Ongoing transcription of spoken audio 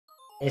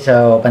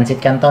So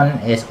Pancit Canton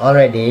is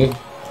already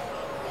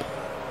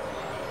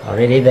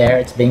there.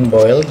 It's being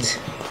boiled.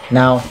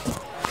 Now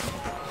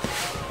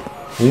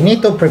we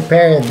need to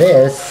prepare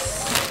this,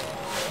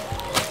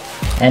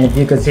 and if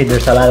you could see,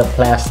 there's a lot of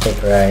plastic,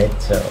 right?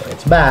 So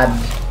it's bad,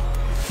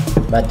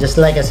 but just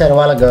like I said a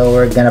while ago,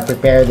 we're gonna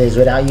prepare this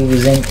without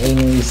using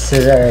any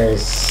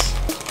scissors.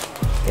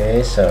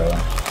 Okay, so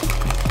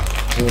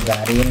put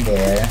that in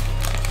there.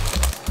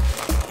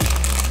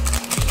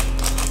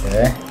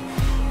 Okay,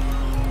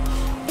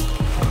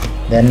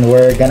 then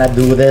we're gonna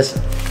do this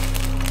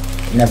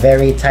in a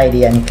very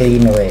tidy and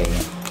clean way.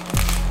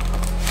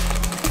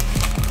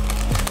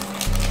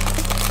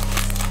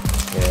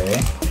 Okay,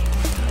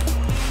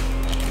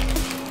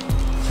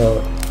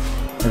 so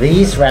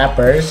these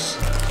wrappers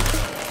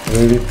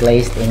will be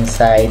placed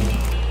inside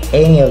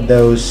any of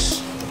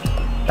those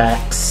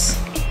packs.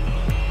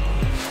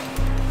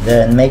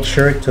 Then make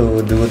sure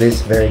to do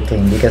this very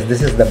clean, because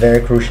this is the very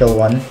crucial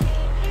one,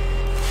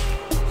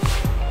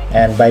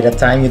 and by the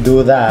time you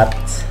do that,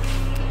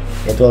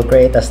 it will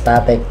create a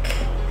static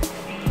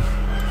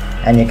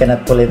and you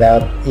cannot pull it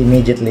out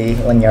immediately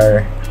on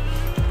your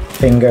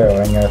finger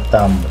or on your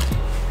thumb.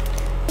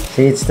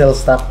 See, it's still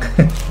stuck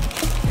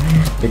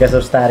because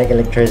of static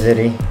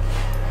electricity.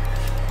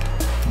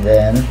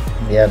 Then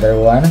the other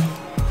one,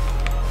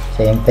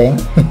 same thing.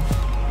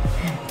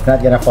 It's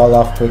not gonna fall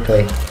off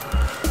quickly.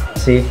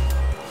 See,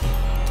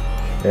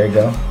 there you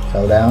go,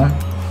 fell down.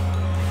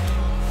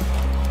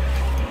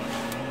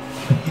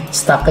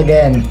 Stuck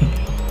again.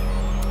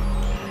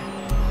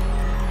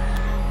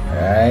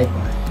 Alright,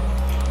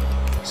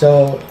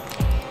 so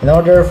in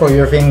order for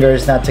your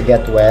fingers not to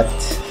get wet,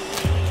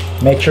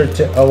 make sure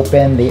to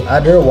open the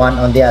other one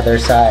on the other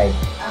side.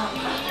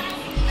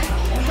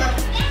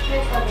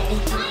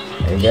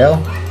 There you go.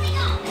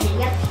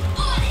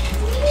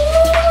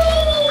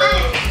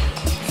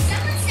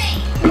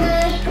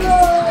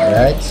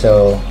 Alright,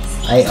 so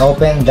I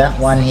opened that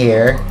one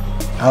here.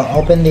 I'll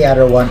open the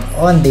other one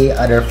on the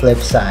other flip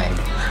side.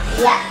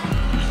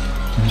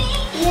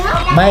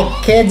 My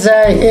kids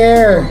are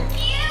here!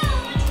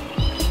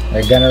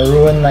 They're gonna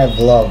ruin my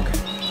vlog.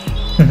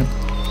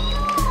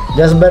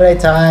 Just by the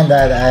time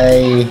that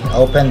I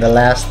opened the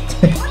last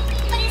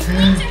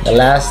the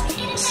last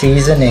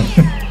seasoning,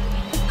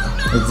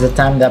 it's the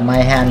time that my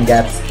hand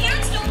got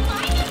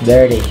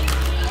dirty.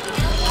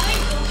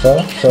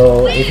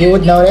 So if you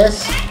would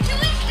notice,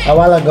 a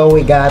while ago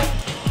we got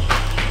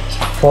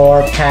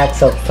 4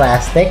 packs of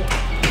plastic,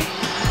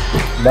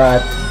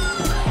 but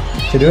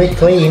to do it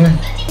clean,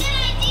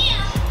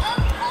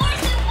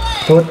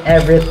 put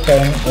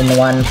everything in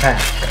one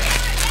pack.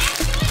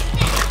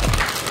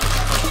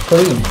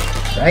 Clean,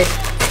 right?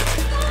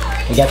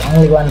 We got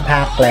only 1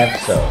 pack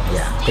left, so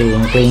yeah,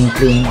 clean,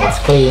 it's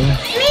clean.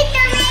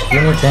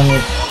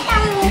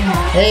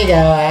 There you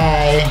go,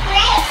 hi.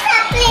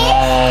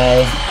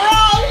 Hi.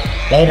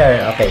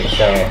 Later, okay,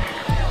 so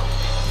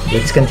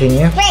let's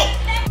continue.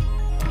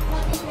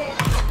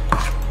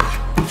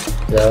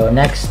 So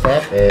next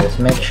step is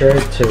make sure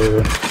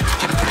to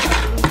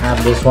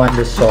have this one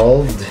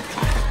dissolved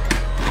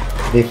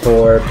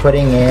before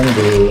putting in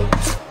the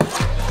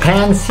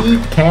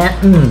Pancit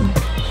Canton.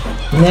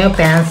 You know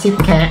Pancit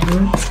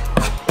Canton?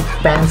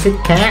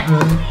 Pancit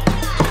Canton.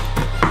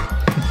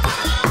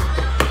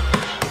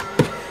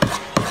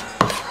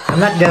 I'm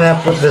not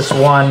gonna put this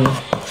one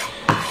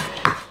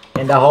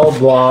in the whole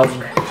blog.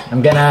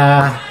 I'm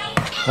gonna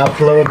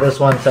upload this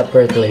one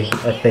separately,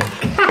 I think.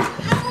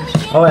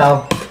 Oh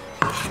well.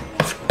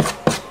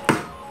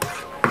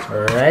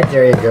 Alright,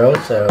 there you go.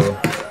 So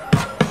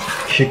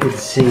you could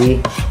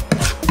see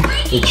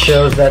it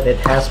shows that it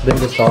has been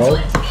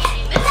dissolved.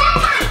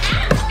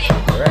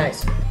 Alright,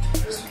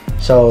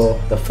 so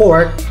the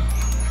fork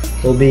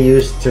will be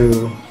used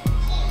to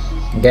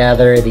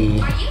gather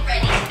the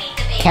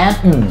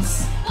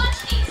Cantons,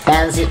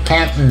 Pancit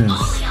Cantons.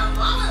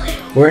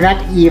 We're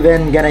not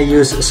even gonna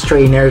use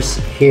strainers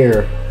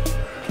here.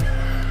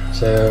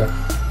 So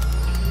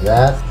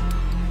that.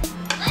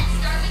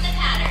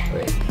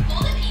 Wait,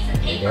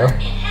 there you go.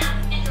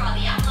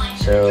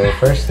 So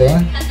first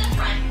thing,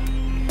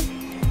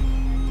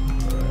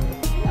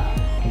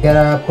 you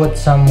gotta put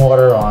some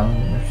water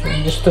on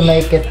just to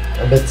make it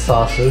a bit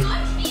saucy.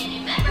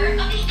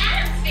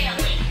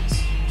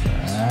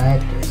 Alright,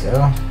 there you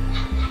go.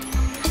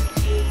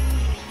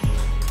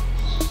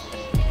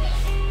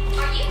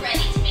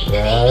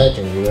 Right,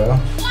 there you go.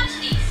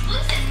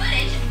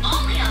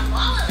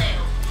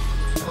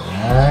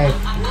 Alright.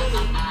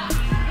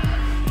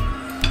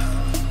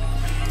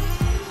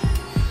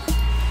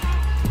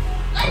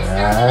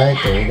 Alright,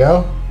 there you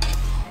go.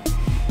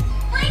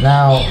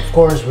 Now, of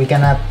course, we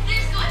cannot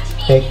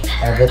pick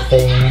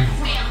everything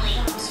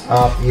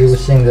up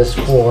using this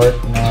fork,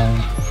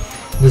 and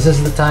this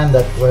is the time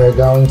that we're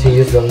going to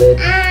use the lid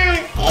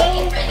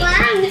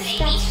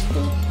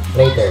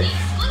later.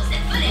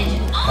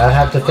 I'll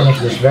have to finish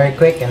this very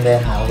quick, and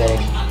then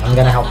I'm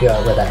gonna help you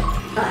out with that.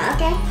 Oh,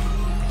 okay.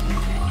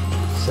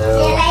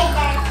 So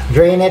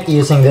drain it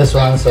using this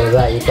one so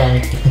that you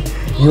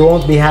you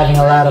won't be having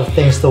a lot of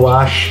things to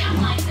wash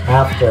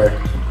after.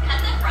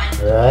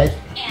 Right?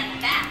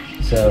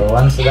 So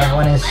once that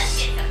one is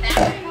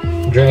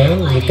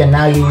drained, you can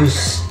now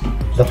use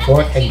the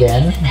fork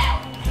again.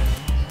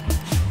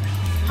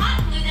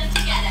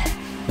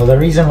 Well, the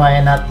reason why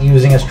I'm not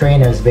using a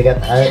strainer is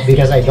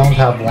because I don't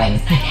have one.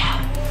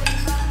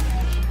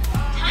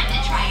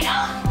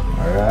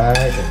 Alright,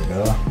 there we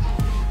go.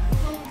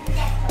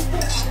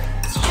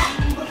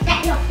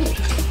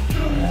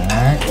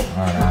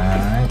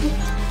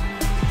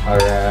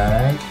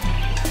 Alright.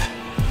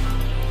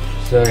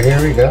 So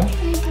here we go.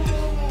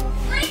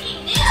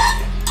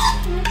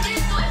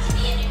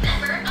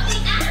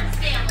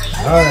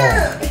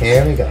 Alright,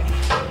 here we go.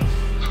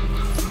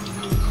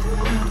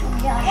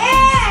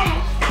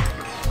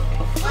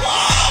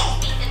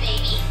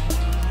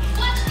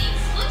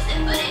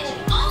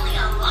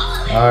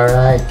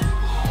 Alright.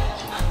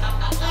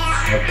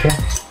 Okay.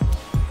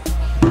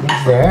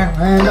 It's there.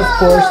 And of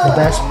course, the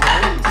best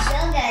part,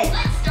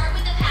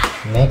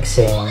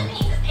 mixing.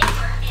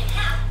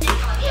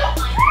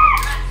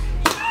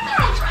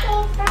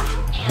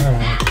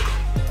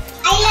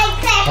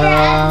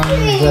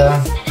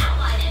 And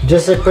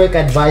just a quick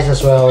advice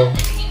as well,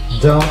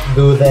 don't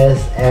do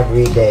this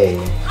every day.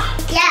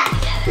 Yeah.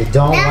 You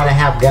don't want to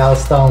have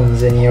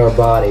gallstones in your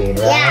body,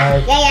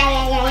 right?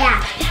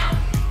 Yeah.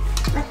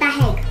 What the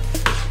heck?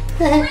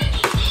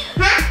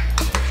 Huh?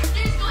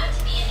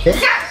 Okay,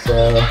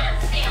 so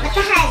What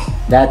the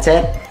heck? that's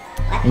it.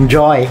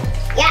 Enjoy.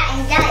 Yeah,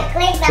 enjoy.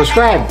 Click the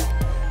Subscribe.